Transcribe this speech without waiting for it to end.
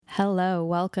Hello,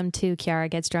 welcome to Kiara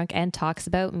Gets Drunk and Talks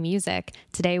About Music.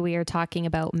 Today we are talking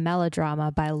about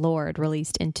Melodrama by Lorde,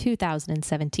 released in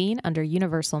 2017 under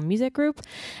Universal Music Group,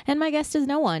 and my guest is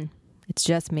no one. It's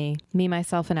just me,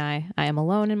 myself, and I. I am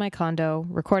alone in my condo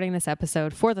recording this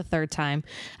episode for the third time.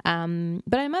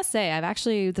 But I must say,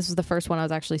 this was the first one I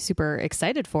was actually super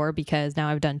excited for because now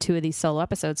I've done 2 of these solo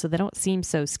episodes, so they don't seem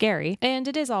so scary. And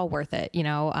it is all worth it. You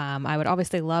know, I would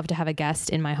obviously love to have a guest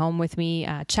in my home with me,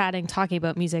 chatting, talking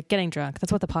about music, getting drunk.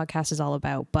 That's what the podcast is all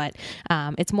about. But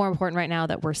it's more important right now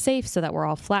that we're safe so that we're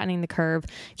all flattening the curve,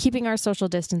 keeping our social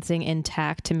distancing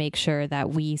intact to make sure that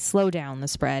we slow down the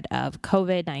spread of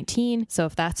COVID-19. So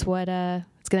if that's what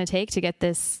it's going to take to get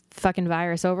this fucking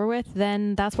virus over with,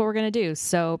 then that's what we're going to do.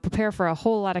 So prepare for a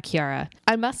whole lot of Kiara.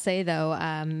 I must say though,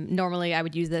 normally I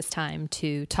would use this time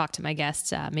to talk to my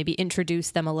guests, maybe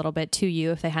introduce them a little bit to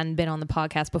you if they hadn't been on the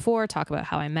podcast before, talk about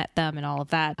how I met them and all of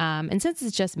that. And since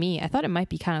it's just me, I thought it might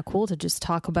be kind of cool to just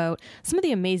talk about some of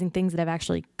the amazing things that have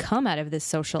actually come out of this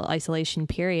social isolation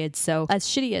period. So as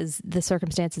shitty as the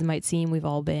circumstances might seem, we've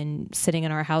all been sitting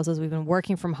in our houses, we've been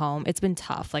working from home. It's been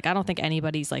tough. Like, I don't think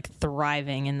anybody's like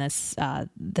thriving in this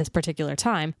particular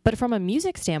time. But from a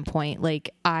music standpoint,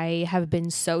 like, I have been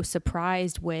so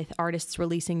surprised with artists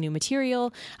releasing new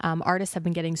material. Artists have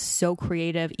been getting so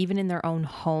creative, even in their own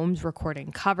homes,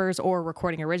 recording covers or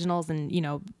recording originals and, you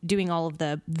know, doing all of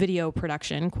the video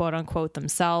production, quote unquote,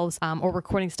 themselves, or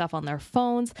recording stuff on their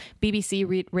phones.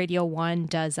 BBC Radio 1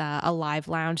 does a live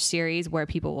lounge series where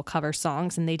people will cover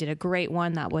songs, and they did a great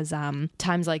one that was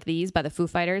Times Like These by the Foo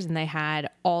Fighters, and they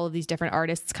had all of these different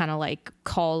artists kind of like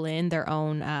call in their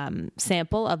own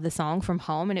sample of the song from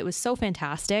home, and it was so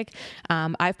fantastic.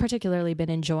 I've particularly been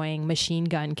enjoying Machine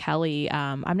Gun Kelly.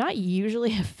 I'm not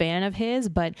usually a fan of his,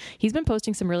 but he's been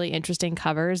posting some really interesting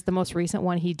covers. The most recent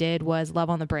one he did was Love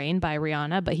on the Brain by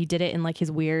Rihanna, but he did it in like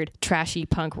his weird trashy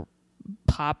punk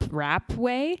pop rap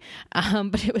way,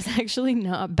 but it was actually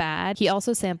not bad. He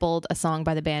also sampled a song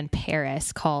by the band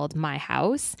Paris called My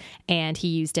House, and he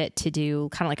used it to do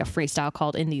kind of like a freestyle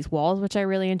called In These Walls, which I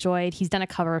really enjoyed. He's done a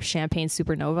cover of Champagne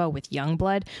Supernova with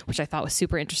Youngblood, which I thought was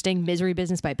super interesting. Misery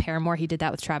Business by Paramore, he did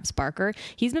that with Travis Barker.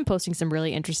 He's been posting some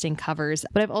really interesting covers,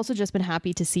 but I've also just been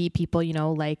happy to see people, you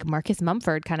know, like Marcus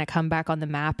Mumford kind of come back on the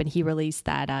map, and he released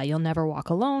that You'll Never Walk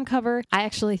Alone cover. I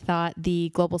actually thought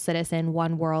the Global Citizen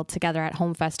One World Together at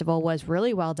Home Festival was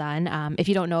really well done. If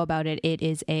you don't know about it, it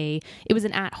was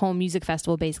an at-home music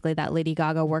festival basically that Lady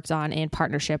Gaga worked on in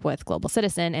partnership with Global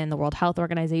Citizen and the World Health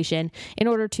Organization in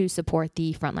order to support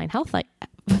the frontline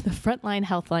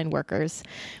healthline workers.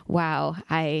 Wow,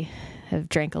 I have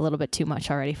drank a little bit too much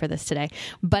already for this today.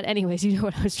 But anyways, you know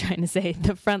what I was trying to say,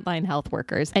 the frontline health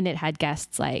workers. And it had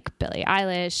guests like Billie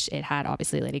Eilish. It had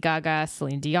obviously Lady Gaga,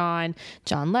 Celine Dion,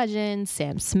 John Legend,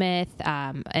 Sam Smith,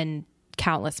 and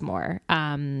countless more.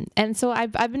 And so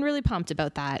I've been really pumped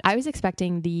about that. I was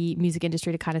expecting the music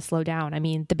industry to kind of slow down. I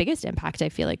mean, the biggest impact I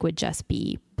feel like would just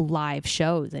be live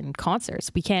shows and concerts.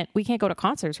 We can't go to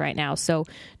concerts right now. So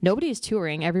nobody's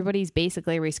touring. Everybody's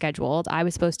basically rescheduled. I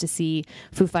was supposed to see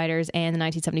Foo Fighters and the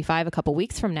 1975 a couple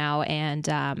weeks from now, and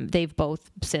they've both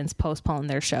since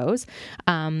postponed their shows.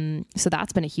 So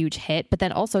that's been a huge hit. But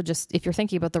then also, just if you're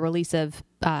thinking about the release of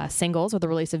singles or the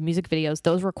release of music videos,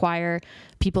 those require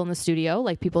people in the studio,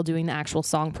 like people doing the actual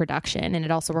song production, and it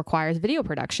also requires video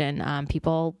production.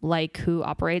 People like people who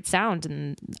operate sound.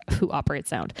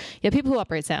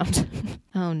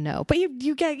 Oh no, but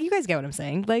you guys get what I'm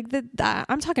saying. Like,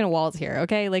 I'm talking to walls here,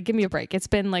 okay? Like, give me a break. It's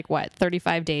been like what,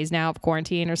 35 days now of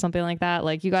quarantine or something like that.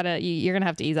 Like, you're gonna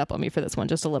have to ease up on me for this one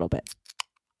just a little bit.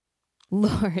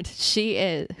 Lorde,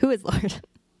 who is Lorde?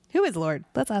 Who is Lorde?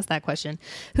 Let's ask that question.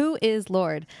 Who is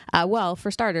Lorde? Well,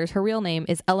 for starters, her real name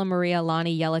is Ella Maria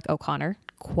Lonnie Yellick O'Connor.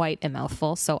 Quite a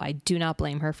mouthful, so I do not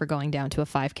blame her for going down to a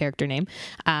 5-character name.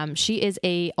 She is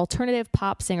a alternative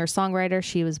pop singer-songwriter.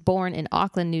 She was born in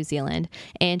Auckland, New Zealand,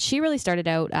 and she really started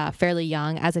out fairly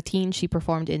young. As a teen, she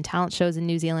performed in talent shows in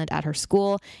New Zealand at her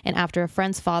school, and after a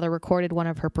friend's father recorded one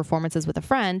of her performances with a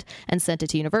friend and sent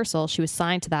it to Universal, she was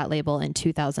signed to that label in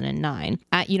 2009.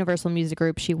 At Universal Music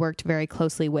Group, she worked very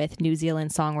closely with New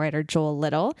Zealand songwriter Joel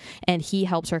Little, and he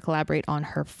helped her collaborate on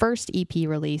her first EP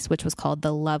release, which was called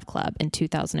The Love Club in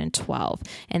 2012.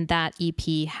 And that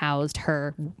EP housed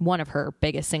one of her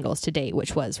biggest singles to date,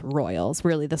 which was Royals,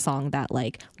 really the song that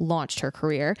like launched her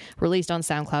career, released on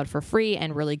SoundCloud for free,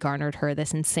 and really garnered her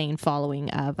this insane following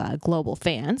of global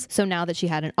fans. So now that she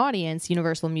had an audience,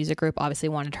 Universal Music Group obviously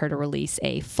wanted her to release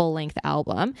a full-length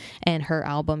album, and her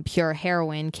album Pure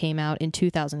Heroine came out in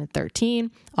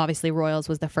 2013. Obviously Royals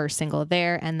was the first single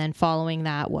there, and then following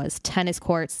that was Tennis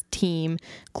Courts, Team,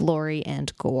 Glory,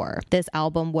 and Gore. This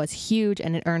album was huge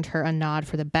and it earned her a nod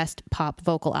for the Best Pop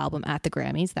Vocal Album at the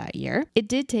Grammys that year. It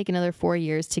did take another 4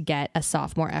 years to get a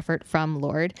sophomore effort from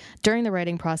Lorde. During the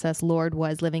writing process, Lorde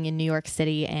was living in New York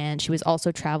City, and she was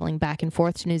also traveling back and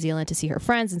forth to New Zealand to see her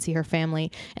friends and see her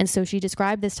family. And so she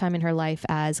described this time in her life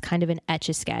as kind of an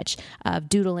etch-a-sketch of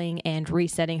doodling and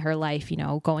resetting her life,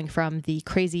 going from the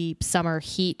crazy summer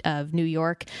heat of New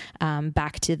York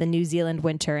back to the New Zealand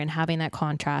winter, and having that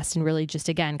contrast, and really just,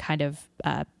 again, kind of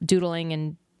doodling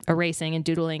and erasing and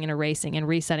doodling and erasing and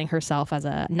resetting herself as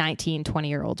a 19,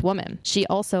 20-year-old woman. She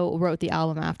also wrote the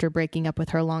album after breaking up with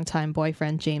her longtime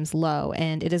boyfriend, James Lowe,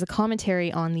 and it is a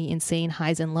commentary on the insane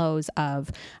highs and lows of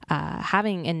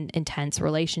having an intense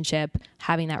relationship,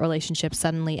 having that relationship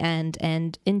suddenly end,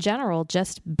 and in general,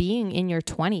 just being in your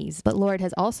 20s. But Lorde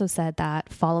has also said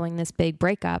that following this big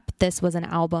breakup, this was an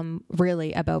album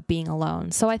really about being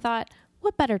alone. So I thought,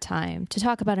 what better time to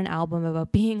talk about an album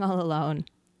about being all alone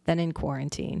than in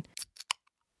quarantine?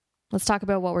 Let's talk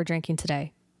about what we're drinking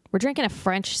today. We're drinking a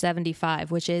French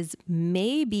 75, which is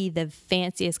maybe the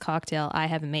fanciest cocktail I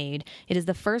have made. It is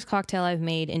the first cocktail I've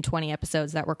made in 20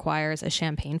 episodes that requires a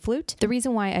champagne flute. The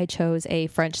reason why I chose a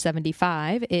French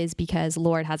 75 is because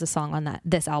Lorde has a song on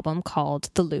this album called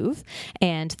The Louvre,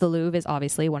 and the Louvre is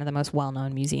obviously one of the most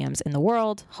well-known museums in the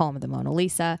world, home of the Mona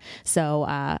Lisa. So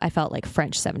I felt like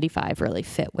French 75 really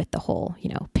fit with the whole,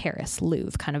 Paris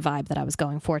Louvre kind of vibe that I was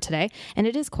going for today. And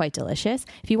it is quite delicious.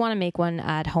 If you want to make one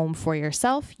at home for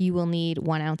yourself, you will need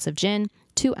 1 ounce of gin,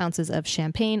 2 ounces of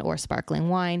champagne or sparkling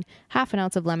wine, half an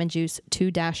ounce of lemon juice, 2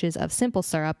 dashes of simple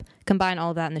syrup. Combine all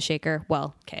of that in the shaker.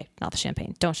 Well, okay, not the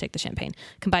champagne. Don't shake the champagne.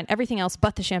 Combine everything else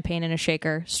but the champagne in a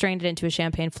shaker, strain it into a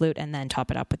champagne flute, and then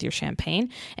top it up with your champagne.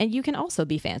 And you can also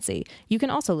be fancy. You can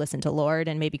also listen to Lorde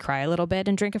and maybe cry a little bit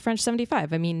and drink a French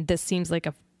 75. I mean, this seems like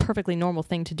a perfectly normal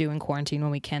thing to do in quarantine when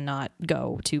we cannot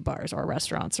go to bars or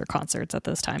restaurants or concerts at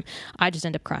this time. I just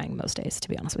end up crying most days, to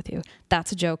be honest with you.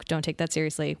 That's a joke. Don't take that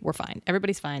seriously. We're fine.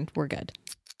 Everybody's fine. We're good.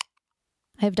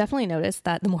 I've definitely noticed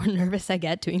that the more nervous I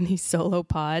get doing these solo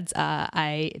pods,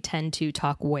 I tend to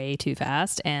talk way too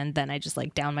fast, and then I just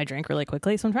down my drink really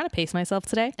quickly. So I'm trying to pace myself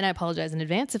today, and I apologize in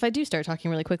advance if I do start talking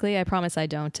really quickly. I promise I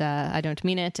don't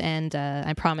mean it, and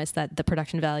I promise that the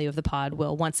production value of the pod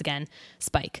will once again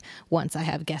spike once I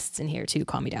have guests in here to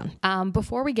calm me down.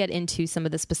 Before we get into some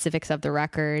of the specifics of the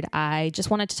record, I just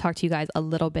wanted to talk to you guys a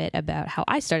little bit about how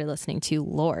I started listening to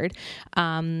Lorde.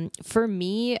 For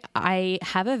me, I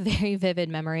have a very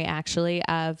vivid memory actually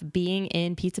of being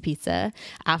in Pizza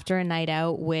after a night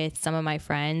out with some of my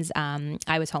friends.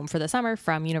 I was home for the summer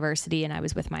from university, and I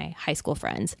was with my high school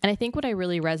friends. And I think what I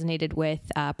really resonated with,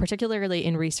 particularly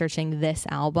in researching this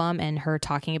album and her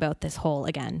talking about this whole,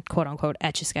 again, quote unquote,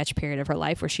 etch-a-sketch period of her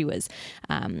life where she was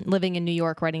living in New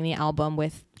York writing the album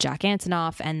with Jack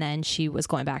Antonoff, and then she was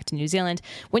going back to New Zealand.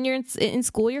 When you're in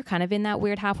school, you're kind of in that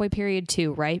weird halfway period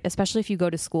too, right? Especially if you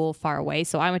go to school far away.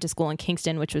 So I went to school in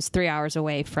Kingston, which was 3 hours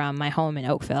away from my home in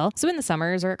Oakville. So in the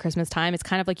summers or at Christmas time, it's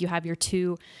kind of like you have your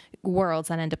two worlds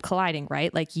that end up colliding,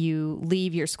 right? Like you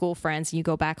leave your school friends and you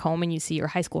go back home and you see your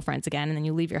high school friends again, and then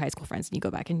you leave your high school friends and you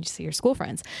go back and you see your school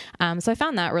friends. So I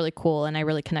found that really cool, and I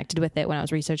really connected with it when I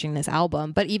was researching this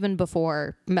album. But even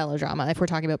before Melodrama, if we're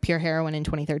talking about Pure Heroine in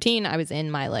 2013, I was in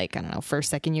my first,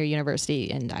 second year university,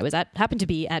 and I was happened to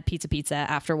be at Pizza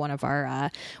after one of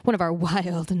our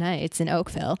wild nights in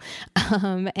Oakville.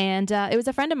 It was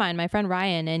a friend of mine, my friend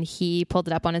Ryan, and he pulled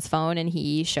it up on his phone and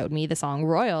he showed me the song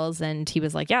Royals, and he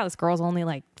was like, yeah, this girl's only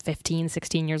 15,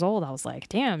 16 years old. I was like,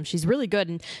 damn, she's really good,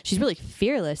 and she's really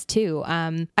fearless too.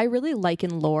 I really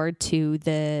liken Lorde to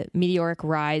the meteoric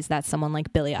rise that someone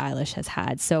like Billie Eilish has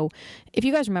had. So if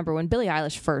you guys remember when Billie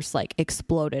Eilish first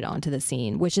exploded onto the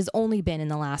scene, which has only been in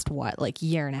the last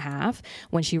year and a half,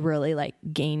 when she really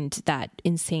gained that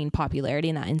insane popularity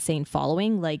and that insane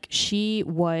following, she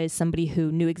was somebody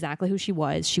who knew exactly who she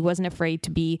was. She wasn't afraid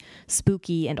to be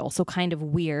spooky and also kind of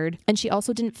weird, and she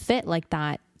also didn't fit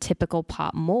that typical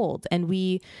pop mold. And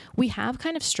we have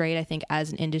kind of strayed, I think,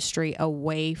 as an industry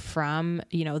away from,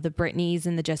 the Britneys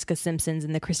and the Jessica Simpsons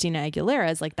and the Christina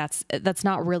Aguileras. That's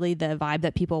not really the vibe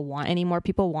that people want anymore.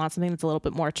 People want something that's a little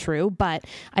bit more true. But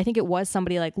I think it was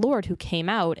somebody like Lorde who came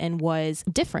out and was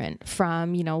different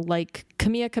from,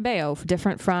 Camila Cabello,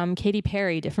 different from Katy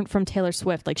Perry, different from Taylor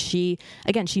Swift. She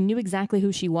knew exactly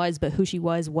who she was, but who she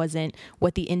was wasn't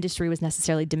what the industry was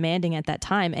necessarily demanding at that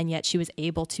time. And yet she was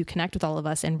able to connect with all of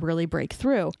us and really break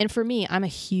through. And for me, I'm a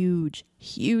huge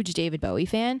huge David Bowie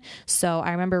fan. So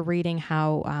I remember reading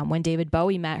how when David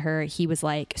Bowie met her, he was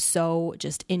like so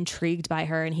just intrigued by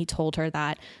her, and he told her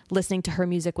that listening to her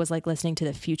music was like listening to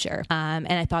the future. And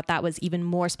I thought that was even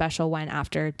more special when,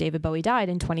 after David Bowie died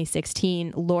in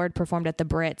 2016, Lorde performed at the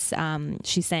Brits.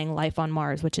 She sang Life on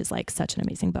Mars, which is like such an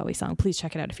amazing Bowie song. Please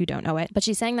check it out if you don't know it. But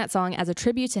she sang that song as a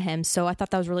tribute to him. So I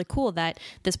thought that was really cool that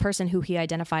this person who he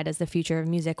identified as the future of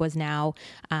music was now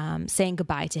saying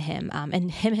goodbye to him.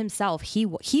 And him himself, he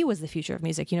was the future of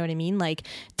music. You know what I mean? Like,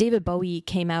 David Bowie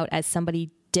came out as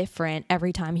somebody different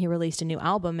every time he released a new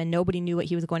album, and nobody knew what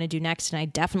he was going to do next. And I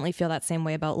definitely feel that same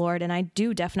way about Lorde, and I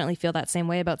do definitely feel that same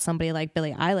way about somebody like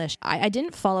Billie Eilish. I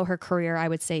didn't follow her career, I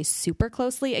would say, super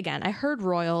closely. Again, I heard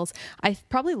Royals. I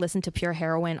probably listened to Pure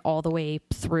Heroine all the way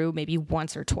through, maybe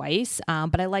once or twice,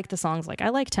 but I like the songs. Like, I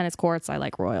like Tennis Courts, I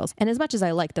like Royals, and as much as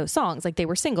I like those songs, like, they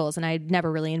were singles, and I never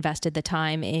really invested the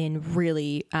time in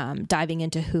really diving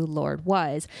into who Lorde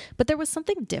was. But there was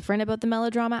something different about the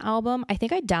Melodrama album. I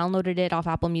think I downloaded it off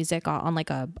Apple Music on like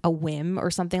a whim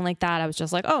or something like that. I was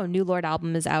just like, oh, new Lorde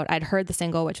album is out. I'd heard the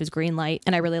single, which was Green Light,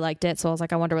 and I really liked it. So I was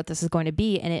like, I wonder what this is going to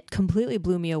be. And it completely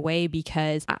blew me away,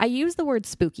 because I use the word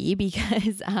spooky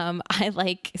because I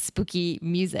like spooky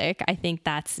music. I think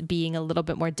that's being a little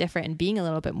bit more different and being a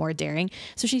little bit more daring.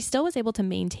 So she still was able to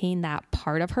maintain that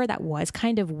part of her that was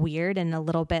kind of weird and a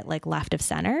little bit like left of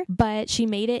center, but she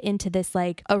made it into this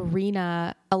like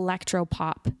arena electro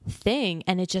pop thing,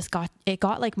 and it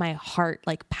got like my heart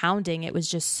like pounding. It was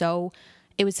just so,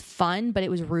 it was fun, but it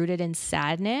was rooted in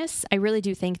sadness. I really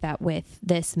do think that with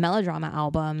this Melodrama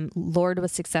album, Lorde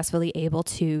was successfully able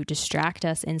to distract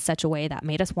us in such a way that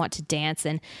made us want to dance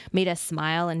and made us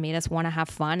smile and made us want to have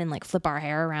fun and like flip our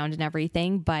hair around and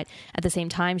everything. But at the same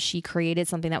time, she created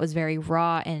something that was very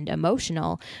raw and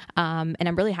emotional. And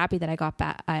I'm really happy that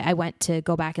I went to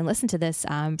go back and listen to this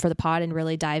for the pod and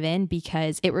really dive in,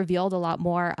 because it revealed a lot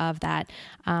more of that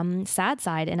sad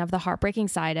side and of the heartbreaking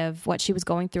side of what she was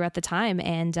going through at the time.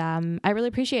 And I really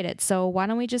appreciate it. So why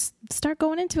don't we just start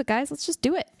going into it, guys? Let's just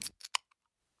do it.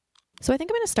 So I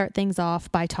think I'm going to start things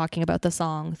off by talking about the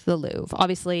song The Louvre.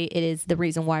 Obviously, it is the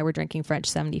reason why we're drinking French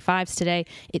 75s today.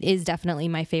 It is definitely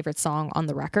my favorite song on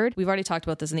the record. We've already talked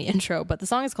about this in the intro, but the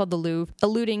song is called The Louvre,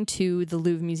 alluding to the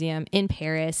Louvre Museum in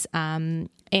Paris.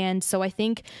 And so I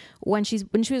think when she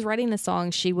was writing the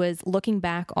song, she was looking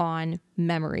back on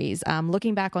memories,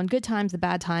 looking back on good times, the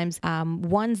bad times,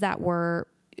 ones that were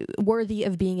worthy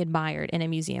of being admired in a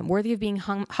museum, worthy of being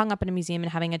hung up in a museum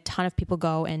and having a ton of people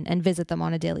go and visit them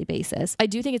on a daily basis. I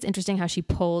do think it's interesting how she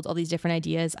pulled all these different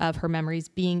ideas of her memories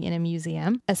being in a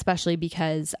museum, especially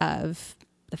because of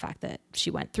the fact that she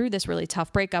went through this really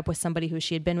tough breakup with somebody who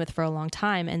she had been with for a long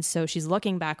time. And so she's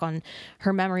looking back on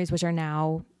her memories, which are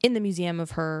now in the museum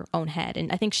of her own head.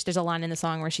 And I think there's a line in the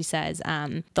song where she says,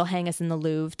 they'll hang us in the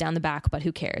Louvre down the back, but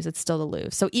who cares? It's still the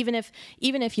Louvre. So even if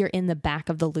you're in the back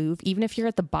of the Louvre, even if you're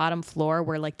at the bottom floor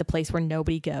where like the place where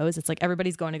nobody goes, it's like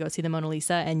everybody's going to go see the Mona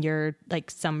Lisa and you're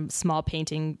like some small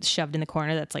painting shoved in the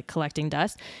corner that's like collecting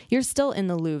dust, you're still in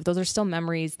the Louvre. Those are still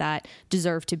memories that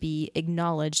deserve to be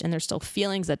acknowledged, and there's still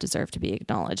feelings that deserve to be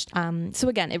acknowledged. So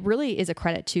again, it really is a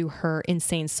credit to her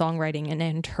insane songwriting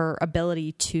and her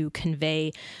ability to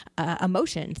convey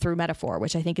emotion through metaphor,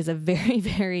 which I think is a very,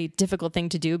 very difficult thing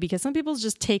to do, because some people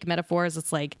just take metaphors.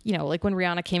 It's like, you know, like when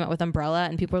Rihanna came out with Umbrella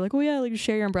and people are like, oh yeah, like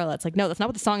share your umbrella. It's like, no, that's not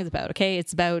what the song is about. Okay.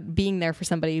 It's about being there for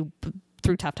somebody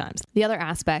through tough times. The other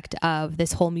aspect of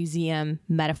this whole museum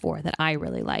metaphor that I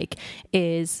really like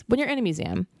is when you're in a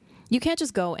museum, you can't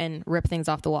just go and rip things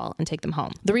off the wall and take them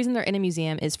home. The reason they're in a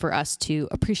museum is for us to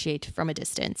appreciate from a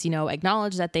distance, you know,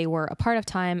 acknowledge that they were a part of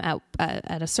time at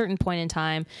a certain point in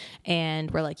time.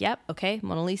 And we're like, yep, okay,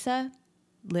 Mona Lisa,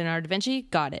 Leonardo da Vinci,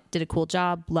 got it. Did a cool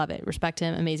job. Love it. Respect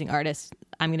him. Amazing artist.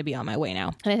 I'm going to be on my way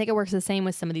now. And I think it works the same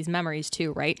with some of these memories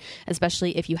too, right?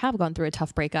 Especially if you have gone through a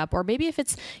tough breakup, or maybe if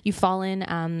it's you've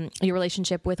fallen, your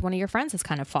relationship with one of your friends has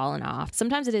kind of fallen off.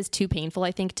 Sometimes it is too painful,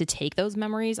 I think, to take those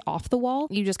memories off the wall.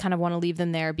 You just kind of want to leave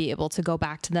them there, be able to go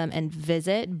back to them and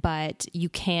visit, but you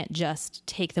can't just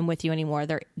take them with you anymore.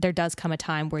 There does come a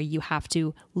time where you have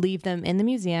to leave them in the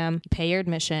museum, you pay your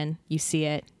admission, you see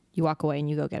it, you walk away, and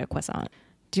you go get a croissant.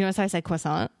 Do you notice how I say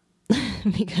croissant?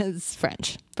 Because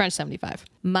French 75.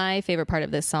 My favorite part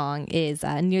of this song is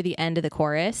near the end of the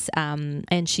chorus,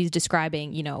 and she's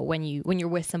describing, you know, when you're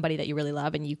with somebody that you really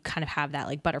love and you kind of have that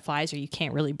like butterflies or you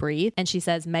can't really breathe, and she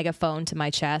says, megaphone to my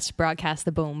chest, broadcast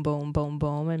the boom boom boom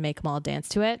boom, and make them all dance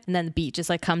to it. And then the beat just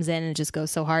like comes in and it just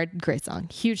goes so hard. Great song,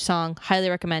 huge song, highly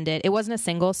recommend it. It wasn't a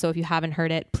single, so if you haven't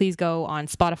heard it, please go on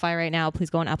Spotify right now, please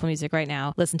go on Apple Music right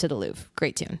now, listen to The Louvre.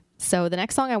 Great tune. So the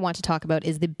next song I want to talk about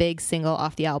is the big single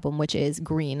off the album, which is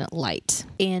Green Light.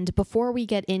 And before we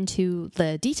get into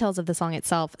the details of the song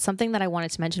itself, something that I wanted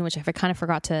to mention, which I kind of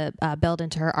forgot to build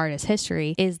into her artist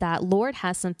history, is that Lorde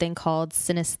has something called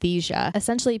synesthesia.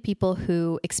 Essentially, people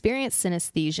who experience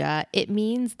synesthesia, it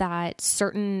means that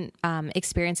certain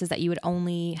experiences that you would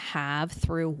only have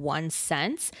through one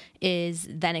sense is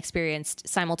then experienced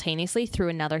simultaneously through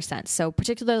another sense. So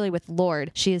particularly with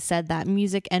Lorde, she has said that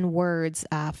music and words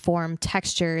form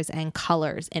textures and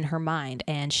colors in her mind.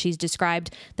 And she's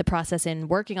described the process in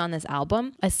working on this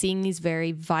album as seeing these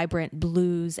very vibrant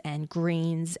blues and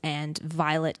greens and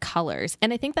violet colors.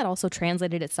 And I think that also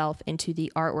translated itself into the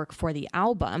artwork for the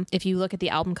album. If you look at the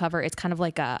album cover, it's kind of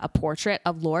like a portrait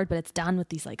of Lorde, but it's done with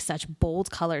these like such bold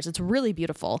colors. It's really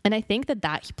beautiful. And I think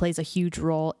that plays a huge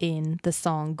role in the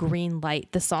song Green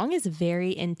Light. The song is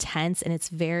very intense, and it's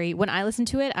very, when I listen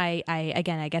to it, I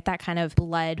get that kind of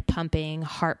blood pumping,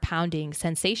 heart pounding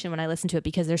sensation when I listen to it,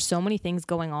 because there's so many things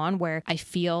going on where I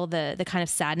feel the kind of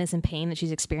sadness and pain that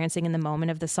she's experiencing in the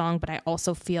moment of the song, but I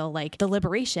also feel like the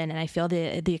liberation, and I feel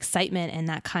the excitement and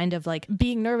that kind of like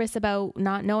being nervous about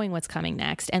not knowing what's coming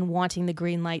next and wanting the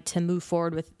green light to move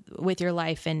forward with your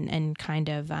life and kind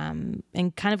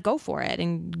of go for it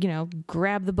and, you know,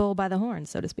 grab the bull by the horns,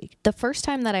 so to speak. The first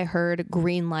time that I heard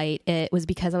Green Light, it was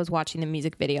because I was watching the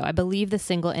music video. I believe the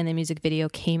single and the music video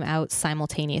came out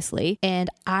simultaneously, and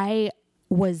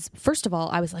first of all,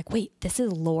 I was like, wait, this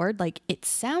is Lorde? Like, it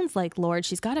sounds like Lorde.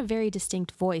 She's got a very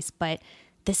distinct voice, but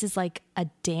this is like a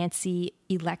dancey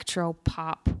electro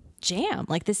pop jam.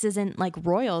 Like, this isn't like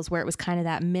Royals where it was kind of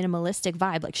that minimalistic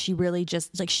vibe. Like, she really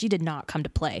just, like, she did not come to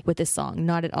play with this song,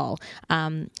 not at all.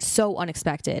 So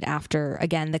unexpected after,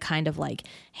 again, the kind of like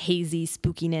hazy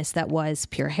spookiness that was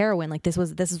Pure Heroine. Like, this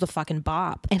was a fucking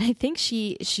bop. And I think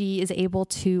she is able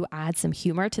to add some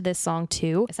humor to this song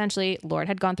too. Essentially, Lorde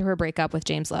had gone through her breakup with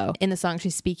James Lowe. In the song,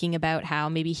 she's speaking about how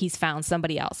maybe he's found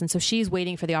somebody else. And so she's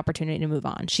waiting for the opportunity to move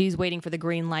on. She's waiting for the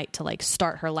green light to like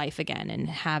start her life again and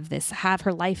have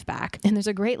her life back. And there's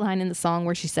a great line in the song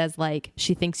where she says, like,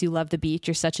 she thinks you love the beach,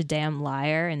 you're such a damn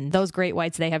liar, and those great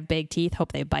whites, they have big teeth,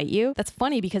 hope they bite you. That's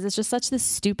funny because it's just such this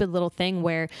stupid little thing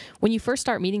where when you first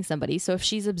start meeting somebody, so if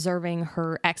she's observing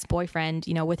her ex-boyfriend,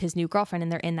 you know, with his new girlfriend, and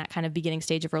they're in that kind of beginning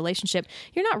stage of relationship,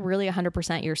 you're not really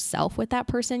 100% yourself with that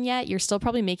person yet. You're still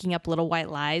probably making up little white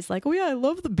lies like, oh yeah, I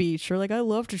love the beach, or like, I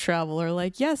love to travel, or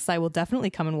like, yes, I will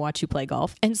definitely come and watch you play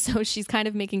golf. And so she's kind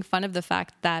of making fun of the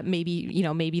fact that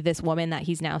maybe this woman that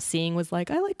he's now seeing was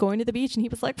like, I like going to the beach, and he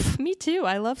was like, me too,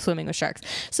 I love swimming with sharks.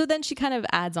 So then she kind of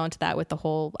adds on to that with the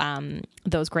whole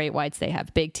those great whites, they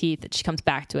have big teeth, that she comes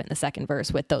back to it in the second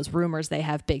verse with those rumors, they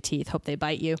have big teeth, hope they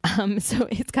bite you. So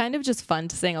it's kind of just fun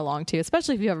to sing along to,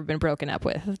 especially if you've ever been broken up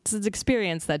with. It's an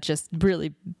experience that just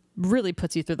really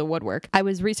puts you through the woodwork. I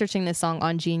was researching this song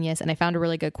on Genius, and I found a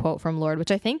really good quote from Lorde, which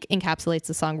I think encapsulates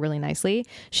the song really nicely.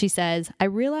 She says, I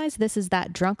realize this is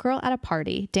that drunk girl at a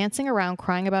party, dancing around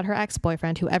crying about her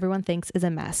ex-boyfriend who everyone thinks is a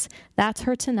mess. That's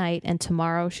her tonight, and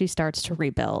tomorrow she starts to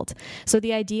rebuild. So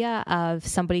the idea of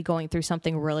somebody going through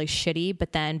something really shitty,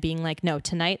 but then being like, no,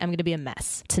 tonight I'm going to be a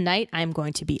mess. Tonight I'm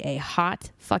going to be a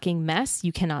hot fucking mess.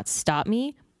 You cannot stop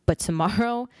me. But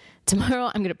tomorrow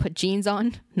I'm going to put jeans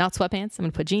on, not sweatpants. I'm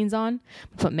going to put jeans on, I'm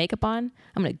going to put makeup on.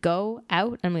 I'm going to go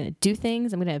out. I'm going to do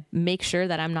things. I'm going to make sure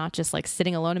that I'm not just like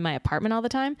sitting alone in my apartment all the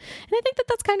time. And I think that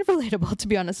that's kind of relatable, to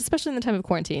be honest, especially in the time of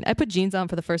quarantine. I put jeans on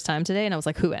for the first time today, and I was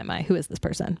like, who am I? Who is this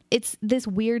person? It's this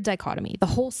weird dichotomy. The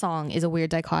whole song is a weird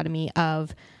dichotomy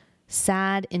of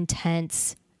sad,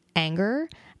 intense anger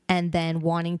and then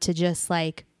wanting to just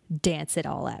like dance it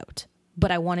all out.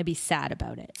 But I want to be sad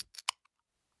about it.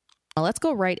 Now let's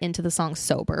go right into the song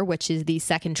Sober, which is the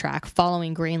second track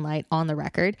following Green Light on the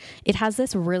record. It has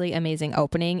this really amazing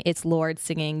opening. It's Lorde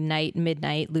singing Night,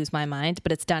 Midnight, Lose My Mind,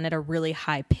 but it's done at a really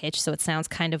high pitch, so it sounds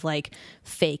kind of like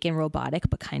fake and robotic,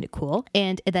 but kind of cool.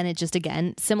 And then it just,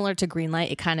 again, similar to Green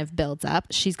Light, it kind of builds up.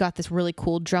 She's got this really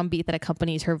cool drum beat that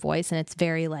accompanies her voice, and it's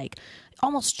very like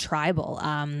almost tribal.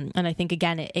 And I think,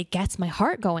 again, it gets my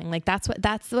heart going. Like that's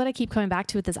what I keep coming back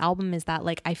to with this album, is that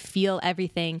like I feel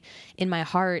everything in my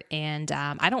heart. And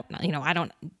I don't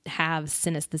have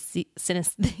synesthesia.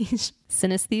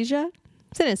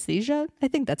 I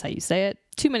think that's how you say it.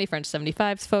 Too many French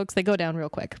 75s, folks. They go down real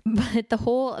quick. But the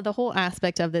whole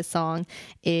aspect of this song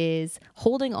is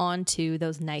holding on to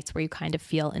those nights where you kind of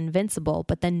feel invincible,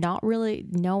 but then not really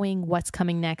knowing what's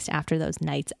coming next after those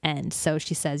nights end. So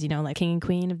she says, like king and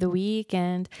queen of the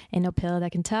weekend, ain't no pill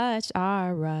that can touch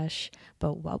our rush,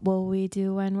 but what will we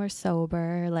do when we're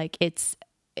sober? Like it's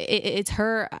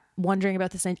her wondering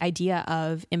about this idea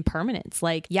of impermanence.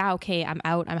 Like, yeah, okay, I'm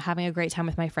out, I'm having a great time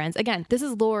with my friends. Again, this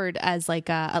is Lorde as like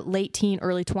a late teen,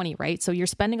 early 20, right? So you're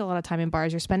spending a lot of time in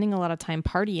bars, you're spending a lot of time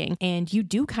partying, and you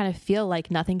do kind of feel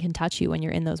like nothing can touch you when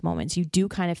you're in those moments. You do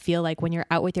kind of feel like when you're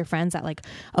out with your friends at like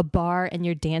a bar and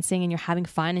you're dancing and you're having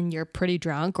fun and you're pretty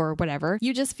drunk or whatever,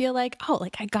 you just feel like, oh,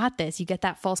 like I got this. You get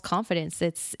that false confidence.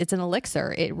 It's an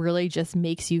elixir. It really just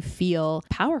makes you feel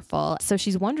powerful. So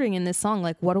she's wondering in this song,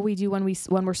 like, what do we do when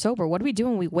we're sober? What do we do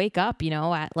when we wake up,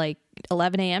 at like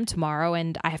 11 a.m. tomorrow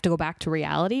and I have to go back to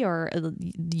reality? Or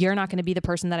you're not going to be the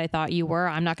person that I thought you were.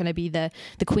 I'm not going to be the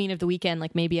queen of the weekend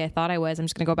like maybe I thought I was. I'm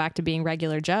just going to go back to being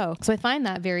regular Joe. So I find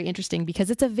that very interesting because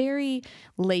it's a very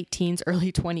late teens,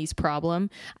 early 20s problem,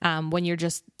 when you're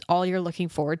just, all you're looking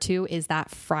forward to is that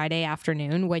Friday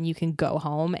afternoon when you can go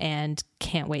home and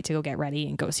can't wait to go get ready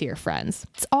and go see your friends.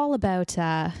 It's all about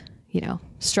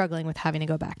struggling with having to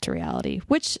go back to reality,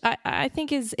 which I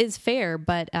think is fair.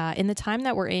 But in the time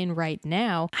that we're in right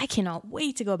now, I cannot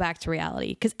wait to go back to reality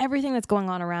because everything that's going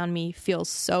on around me feels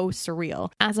so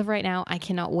surreal. As of right now, I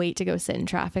cannot wait to go sit in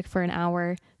traffic for an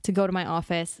hour, to go to my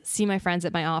office, see my friends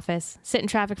at my office, sit in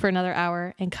traffic for another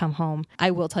hour, and come home.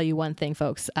 I will tell you one thing,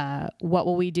 folks. What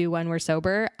will we do when we're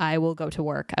sober? I will go to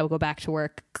work. I will go back to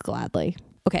work gladly.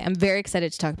 Okay, I'm very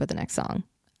excited to talk about the next song.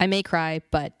 I may cry,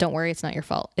 but don't worry, it's not your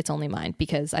fault. It's only mine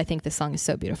because I think this song is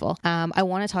so beautiful. I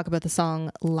want to talk about the song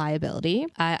Liability.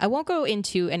 I won't go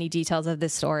into any details of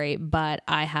this story, but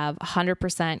I have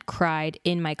 100% cried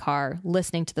in my car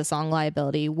listening to the song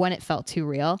Liability when it felt too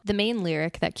real. The main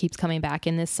lyric that keeps coming back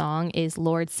in this song is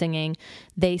Lorde singing,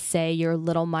 "They say you're a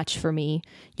little much for me,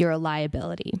 you're a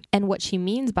liability." And what she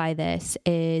means by this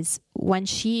is when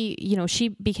she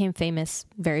became famous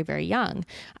very, very young,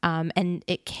 and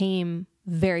it came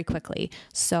very quickly.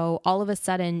 So all of a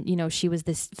sudden, she was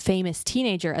this famous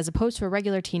teenager as opposed to a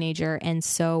regular teenager. And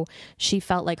so she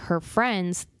felt like her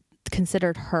friends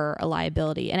considered her a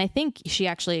liability. And I think she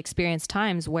actually experienced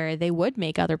times where they would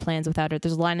make other plans without her.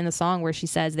 There's a line in the song where she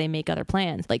says they make other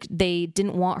plans. Like they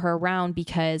didn't want her around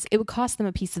because it would cost them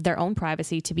a piece of their own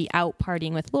privacy to be out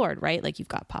partying with Lorde, right? Like you've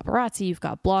got paparazzi, you've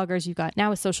got bloggers, you've got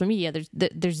now with social media,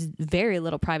 there's very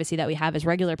little privacy that we have as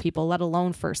regular people, let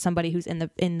alone for somebody who's in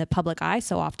the public eye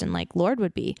so often like Lorde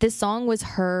would be. This song was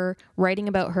her writing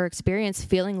about her experience,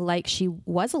 feeling like she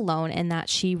was alone and that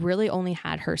she really only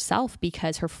had herself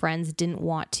because her friends didn't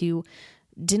want to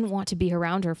be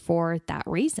around her for that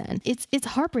reason. It's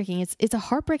heartbreaking. It's a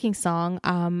heartbreaking song.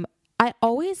 I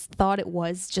always thought it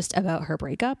was just about her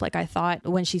breakup. Like I thought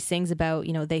when she sings about,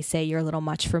 they say you're a little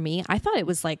much for me, I thought it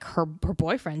was like her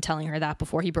boyfriend telling her that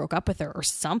before he broke up with her or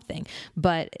something.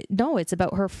 But no, it's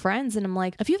about her friends. And I'm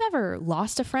like, if you've ever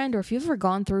lost a friend or if you've ever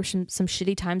gone through some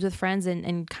shitty times with friends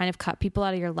and kind of cut people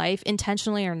out of your life,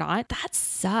 intentionally or not, that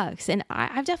sucks. And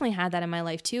I've definitely had that in my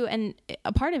life too. And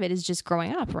a part of it is just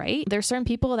growing up, right? There's certain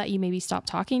people that you maybe stop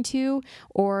talking to,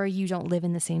 or you don't live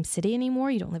in the same city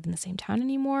anymore. You don't live in the same town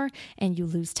anymore. And you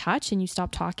lose touch and you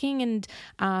stop talking. And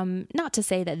not to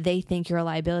say that they think you're a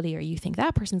liability or you think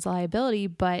that person's a liability,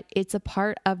 but it's a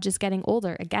part of just getting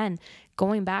older. Again,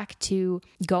 going back to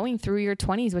going through your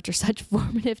 20s, which are such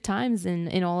formative times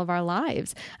in all of our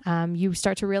lives. You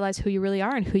start to realize who you really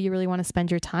are and who you really want to spend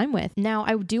your time with. Now,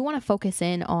 I do want to focus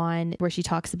in on where she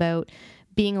talks about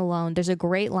being alone. There's a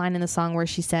great line in the song where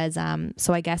she says,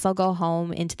 so I guess I'll go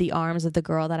home into the arms of the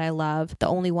girl that I love, the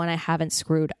only one I haven't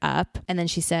screwed up. And then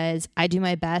she says, I do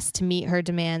my best to meet her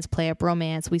demands, play up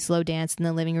romance. We slow dance in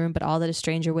the living room, but all that a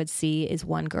stranger would see is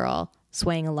one girl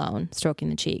swaying alone, stroking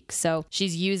the cheek. So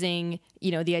she's using,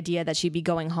 the idea that she'd be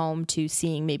going home to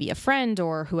seeing maybe a friend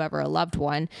or whoever, a loved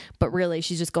one, but really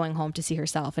she's just going home to see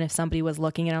herself. And if somebody was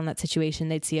looking in on that situation,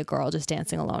 they'd see a girl just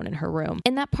dancing alone in her room.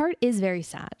 And that part is very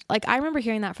sad. Like I remember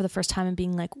hearing that for the first time and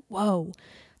being like, whoa,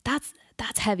 that's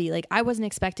heavy. Like I wasn't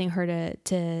expecting her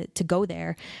to go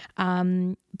there.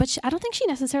 But I don't think she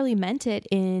necessarily meant it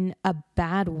in a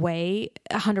bad way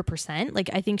 100%. Like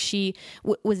I think she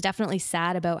was definitely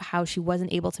sad about how she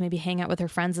wasn't able to maybe hang out with her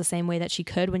friends the same way that she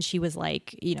could when she was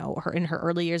like, her in her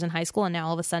early years in high school. And now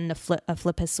all of a sudden a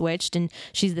flip has switched and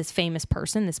she's this famous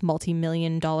person, this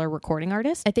multi-million-dollar recording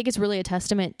artist. I think it's really a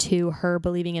testament to her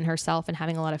believing in herself and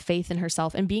having a lot of faith in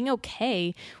herself and being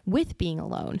okay with being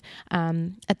alone.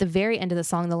 At the very end of the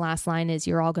song, the last line is,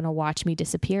 you're all going to watch me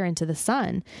disappear into the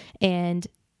sun. And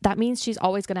that means she's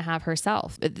always going to have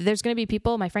herself. There's going to be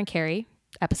people, my friend Carrie,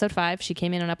 episode 5, she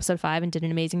came in on episode 5 and did an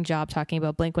amazing job talking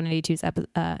about Blink-182's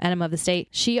Enema of the State.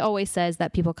 She always says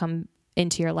that people come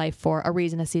into your life for a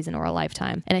reason, a season, or a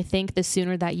lifetime. And I think the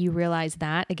sooner that you realize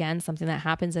that, again, something that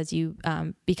happens as you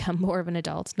become more of an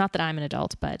adult, not that I'm an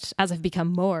adult, but as I've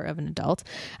become more of an adult,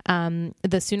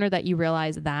 the sooner that you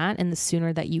realize that, and the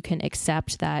sooner that you can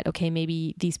accept that, okay,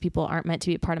 maybe these people aren't meant to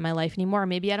be a part of my life anymore.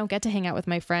 Maybe I don't get to hang out with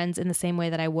my friends in the same way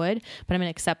that I would, but I'm going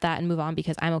to accept that and move on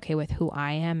because I'm okay with who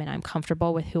I am and I'm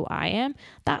comfortable with who I am.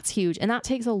 That's huge. And that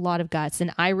takes a lot of guts.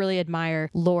 And I really admire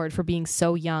Lorde for being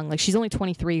so young. Like, she's only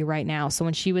 23 right now. So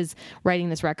when she was writing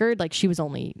this record, like,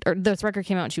 this record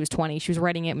came out when she was 20. She was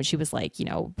writing it when she was like,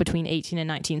 between 18 and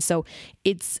 19. So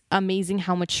it's amazing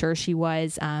how mature she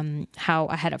was, how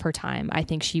ahead of her time I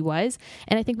think she was.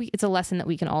 And I think it's a lesson that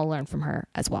we can all learn from her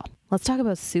as well. Let's talk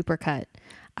about Supercut.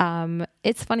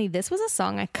 It's funny. This was a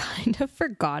song I kind of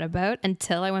forgot about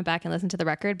until I went back and listened to the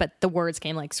record, but the words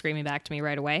came like screaming back to me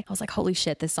right away. I was like, holy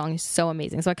shit, this song is so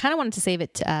amazing. So I kind of wanted to save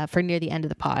it for near the end of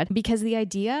the pod, because the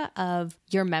idea of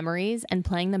your memories and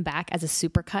playing them back as a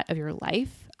supercut of your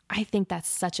life, I think that's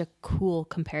such a cool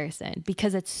comparison,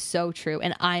 because it's so true.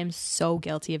 And I am so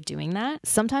guilty of doing that.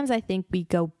 Sometimes I think we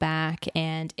go back,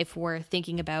 and if we're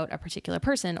thinking about a particular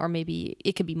person, or maybe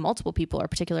it could be multiple people or a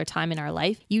particular time in our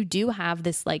life, you do have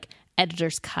this like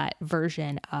editor's cut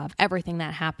version of everything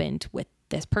that happened with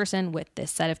this person, with this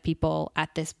set of people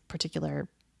at this particular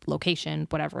location,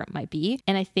 whatever it might be.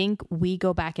 And I think we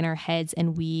go back in our heads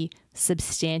and we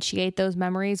substantiate those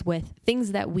memories with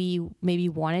things that we maybe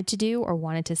wanted to do or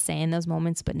wanted to say in those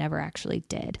moments, but never actually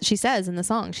did. She says in the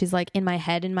song, she's like, in my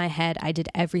head, I did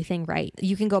everything right.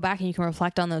 You can go back and you can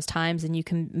reflect on those times, and you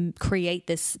can create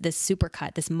this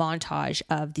supercut, this montage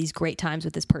of these great times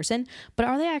with this person. But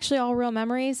are they actually all real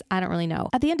memories? I don't really know.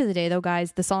 At the end of the day though,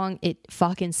 guys, the song, it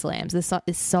fucking slams. This song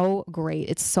is so great.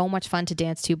 It's so much fun to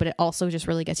dance to, but it also just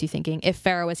really gets you thinking. If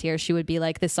Farrah was here, she would be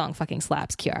like, this song fucking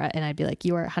slaps, Kiara. And I'd be like,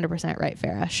 you are 100% right,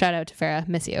 Farrah. Shout out to Farrah.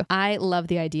 Miss you. I love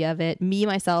the idea of it. Me,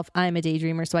 myself, I'm a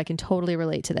daydreamer, so I can totally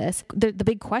relate to this. The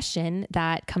big question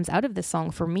that comes out of this song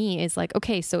for me is like,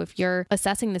 okay, so if you're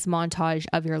assessing this montage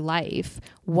of your life,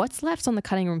 what's left on the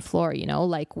cutting room floor?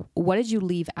 Like, what did you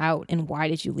leave out and why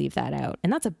did you leave that out?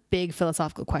 And that's a big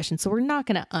philosophical question. So we're not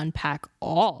going to unpack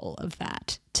all of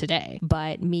that today.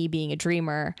 But me being a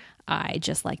dreamer, I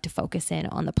just like to focus in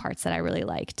on the parts that I really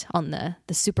liked, on the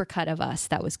supercut of us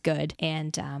that was good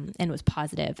and was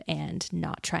positive, and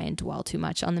not try and dwell too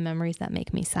much on the memories that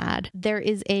make me sad. There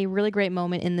is a really great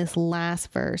moment in this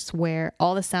last verse where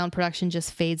all the sound production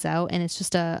just fades out, and it's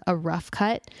just a rough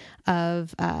cut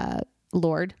of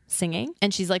Lorde singing,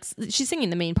 and she's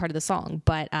singing the main part of the song,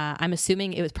 but I'm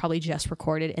assuming it was probably just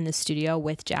recorded in the studio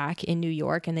with Jack in New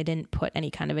York, and they didn't put any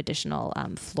kind of additional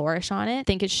flourish on it. I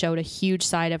think it showed a huge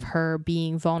side of her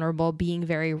being vulnerable, being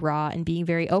very raw, and being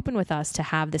very open with us to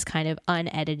have this kind of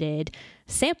unedited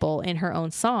sample in her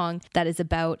own song that is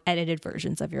about edited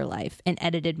versions of your life and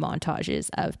edited montages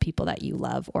of people that you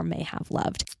love or may have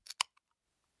loved.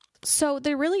 So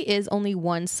there really is only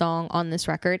one song on this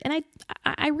record, and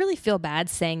I really feel bad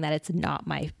saying that it's not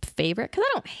my favorite, because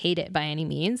I don't hate it by any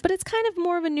means, but it's kind of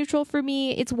more of a neutral for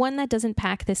me. It's one that doesn't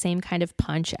pack the same kind of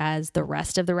punch as the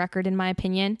rest of the record, in my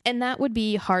opinion, and that would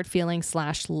be Hard Feeling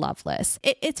 / Loveless.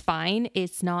 It's fine.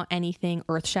 It's not anything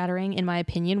earth-shattering, in my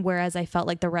opinion, whereas I felt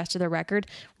like the rest of the record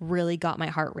really got my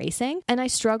heart racing. And I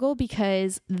struggle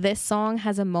because this song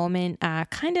has a moment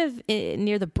kind of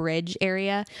near the bridge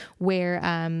area where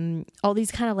all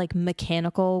these kind of like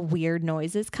mechanical weird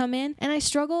noises come in, and I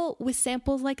struggle with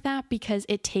samples like that because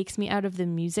it takes me out of the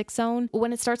music zone.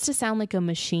 When it starts to sound like a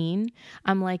machine,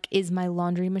 I'm like, is my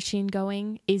laundry machine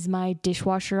going? Is my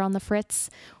dishwasher on the fritz?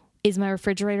 Is my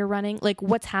refrigerator running? Like,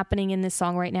 what's happening in this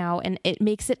song right now? And it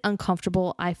makes it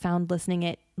uncomfortable. I found listening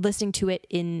to it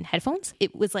in headphones.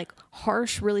 It was like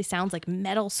harsh, really sounds like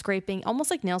metal scraping, almost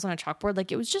like nails on a chalkboard.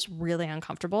 Like, it was just really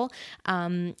uncomfortable.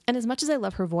 And as much as I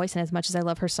love her voice and as much as I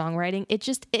love her songwriting, it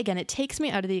just, again, it takes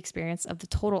me out of the experience of the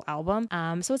total album.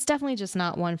 So it's definitely just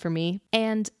not one for me.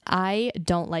 And I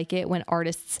don't like it when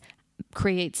artists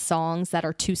create songs that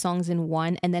are two songs in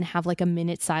one and then have like a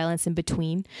minute silence in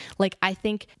between. Like, I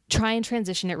think try and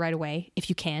transition it right away if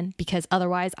you can, because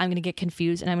otherwise I'm going to get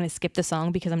confused and I'm going to skip the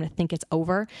song because I'm going to think it's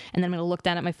over, and then I'm going to look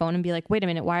down at my phone and be like, wait a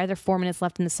minute, why are there 4 minutes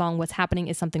left in the song? What's happening?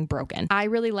 Is something broken? I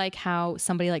really like how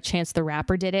somebody like Chance the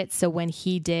Rapper did it. So when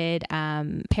he did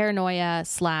Paranoia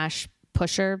 /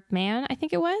 Pusher Man, I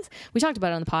think it was. We talked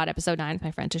about it on the pod, episode 9 with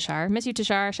my friend Tashar. Miss you,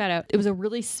 Tashar. Shout out. It was a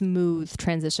really smooth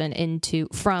transition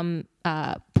from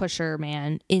Pusher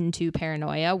Man into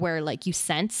Paranoia, where like you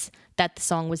sense that the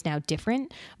song was now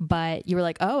different, but you were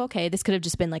like, oh, okay, this could have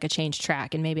just been like a changed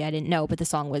track and maybe I didn't know, but the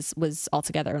song was all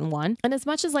together in one. And as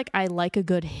much as like I like a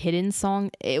good hidden song,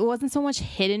 it wasn't so much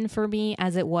hidden for me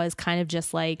as it was kind of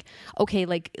just like, okay,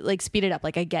 like speed it up.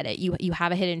 Like I get it. You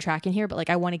have a hidden track in here, but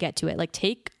like I want to get to it. Like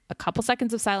take a couple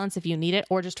seconds of silence if you need it,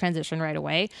 or just transition right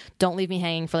away. Don't leave me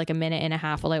hanging for like a minute and a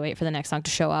half while I wait for the next song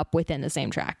to show up within the same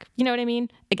track. You know what I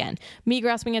mean? Again, me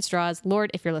grasping at straws.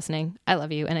 Lorde, if you're listening, I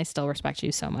love you and I still respect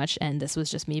you so much. And this was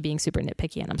just me being super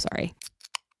nitpicky and I'm sorry.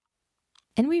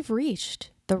 And we've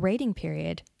reached the rating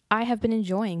period. I have been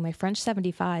enjoying my French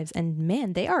 75s and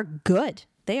man, they are good.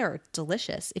 They are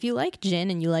delicious. If you like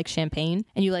gin and you like champagne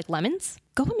and you like lemons,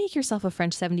 go and make yourself a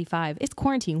French 75. It's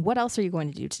quarantine. What else are you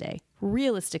going to do today?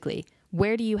 Realistically,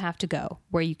 where do you have to go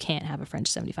where you can't have a French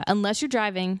 75? Unless you're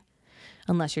driving.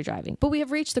 But we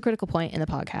have reached the critical point in the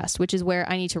podcast, which is where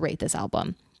I need to rate this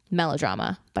album,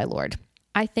 Melodrama by Lorde.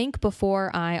 I think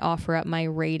before I offer up my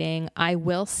rating, I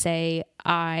will say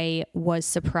I was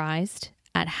surprised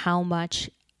at how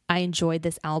much I enjoyed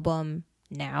this album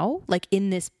now, like in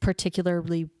this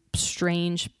particularly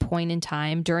strange point in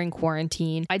time during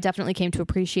quarantine. I definitely came to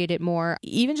appreciate it more,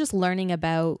 even just learning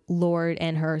about Lorde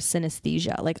and her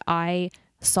synesthesia. Like I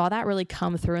saw that really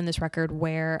come through in this record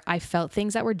where I felt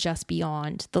things that were just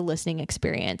beyond the listening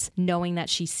experience, knowing that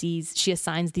she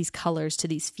assigns these colors to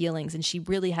these feelings and she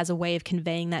really has a way of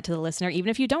conveying that to the listener, even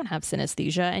if you don't have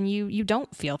synesthesia and you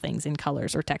don't feel things in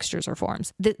colors or textures or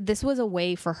forms. This was a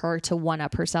way for her to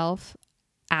one-up herself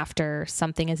after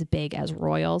something as big as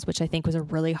Royals, which I think was a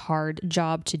really hard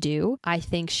job to do. I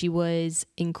think she was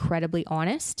incredibly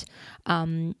honest.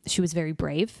 She was very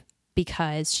brave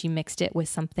because she mixed it with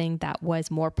something that was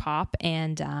more pop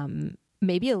and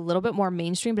maybe a little bit more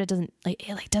mainstream, but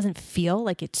it doesn't feel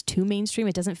like it's too mainstream.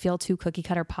 It doesn't feel too cookie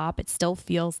cutter pop. It still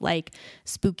feels like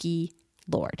spooky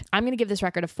Lorde. I'm going to give this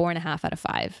record a 4.5 out of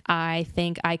 5. I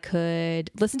think I could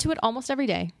listen to it almost every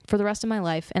day for the rest of my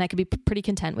life, and I could be pretty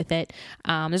content with it.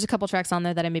 There's a couple tracks on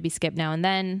there that I maybe skip now and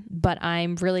then, but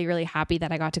I'm really, really happy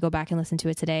that I got to go back and listen to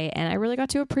it today, and I really got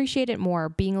to appreciate it more,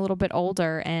 being a little bit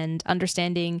older and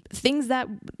understanding things that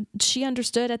she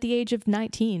understood at the age of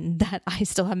 19 that I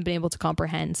still haven't been able to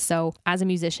comprehend. So as a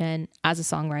musician, as a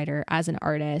songwriter, as an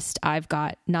artist, I've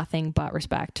got nothing but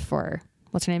respect for,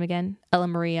 what's her name again? Ella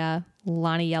Maria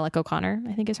Lonnie Yellick O'Connor,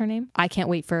 I think is her name. I can't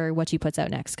wait for what she puts out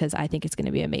next because I think it's going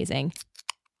to be amazing.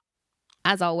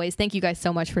 As always, thank you guys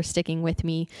so much for sticking with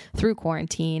me through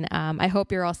quarantine. I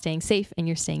hope you're all staying safe and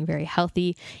you're staying very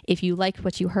healthy. If you liked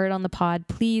what you heard on the pod,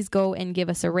 please go and give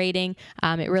us a rating.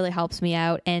 It really helps me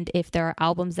out. And if there are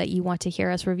albums that you want to hear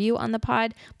us review on the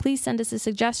pod, please send us a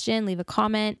suggestion, leave a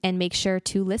comment, and make sure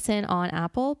to listen on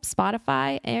Apple,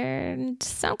 Spotify, and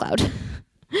SoundCloud.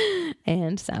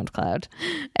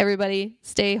 Everybody,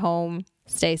 stay home,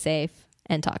 stay safe,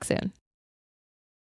 and talk soon.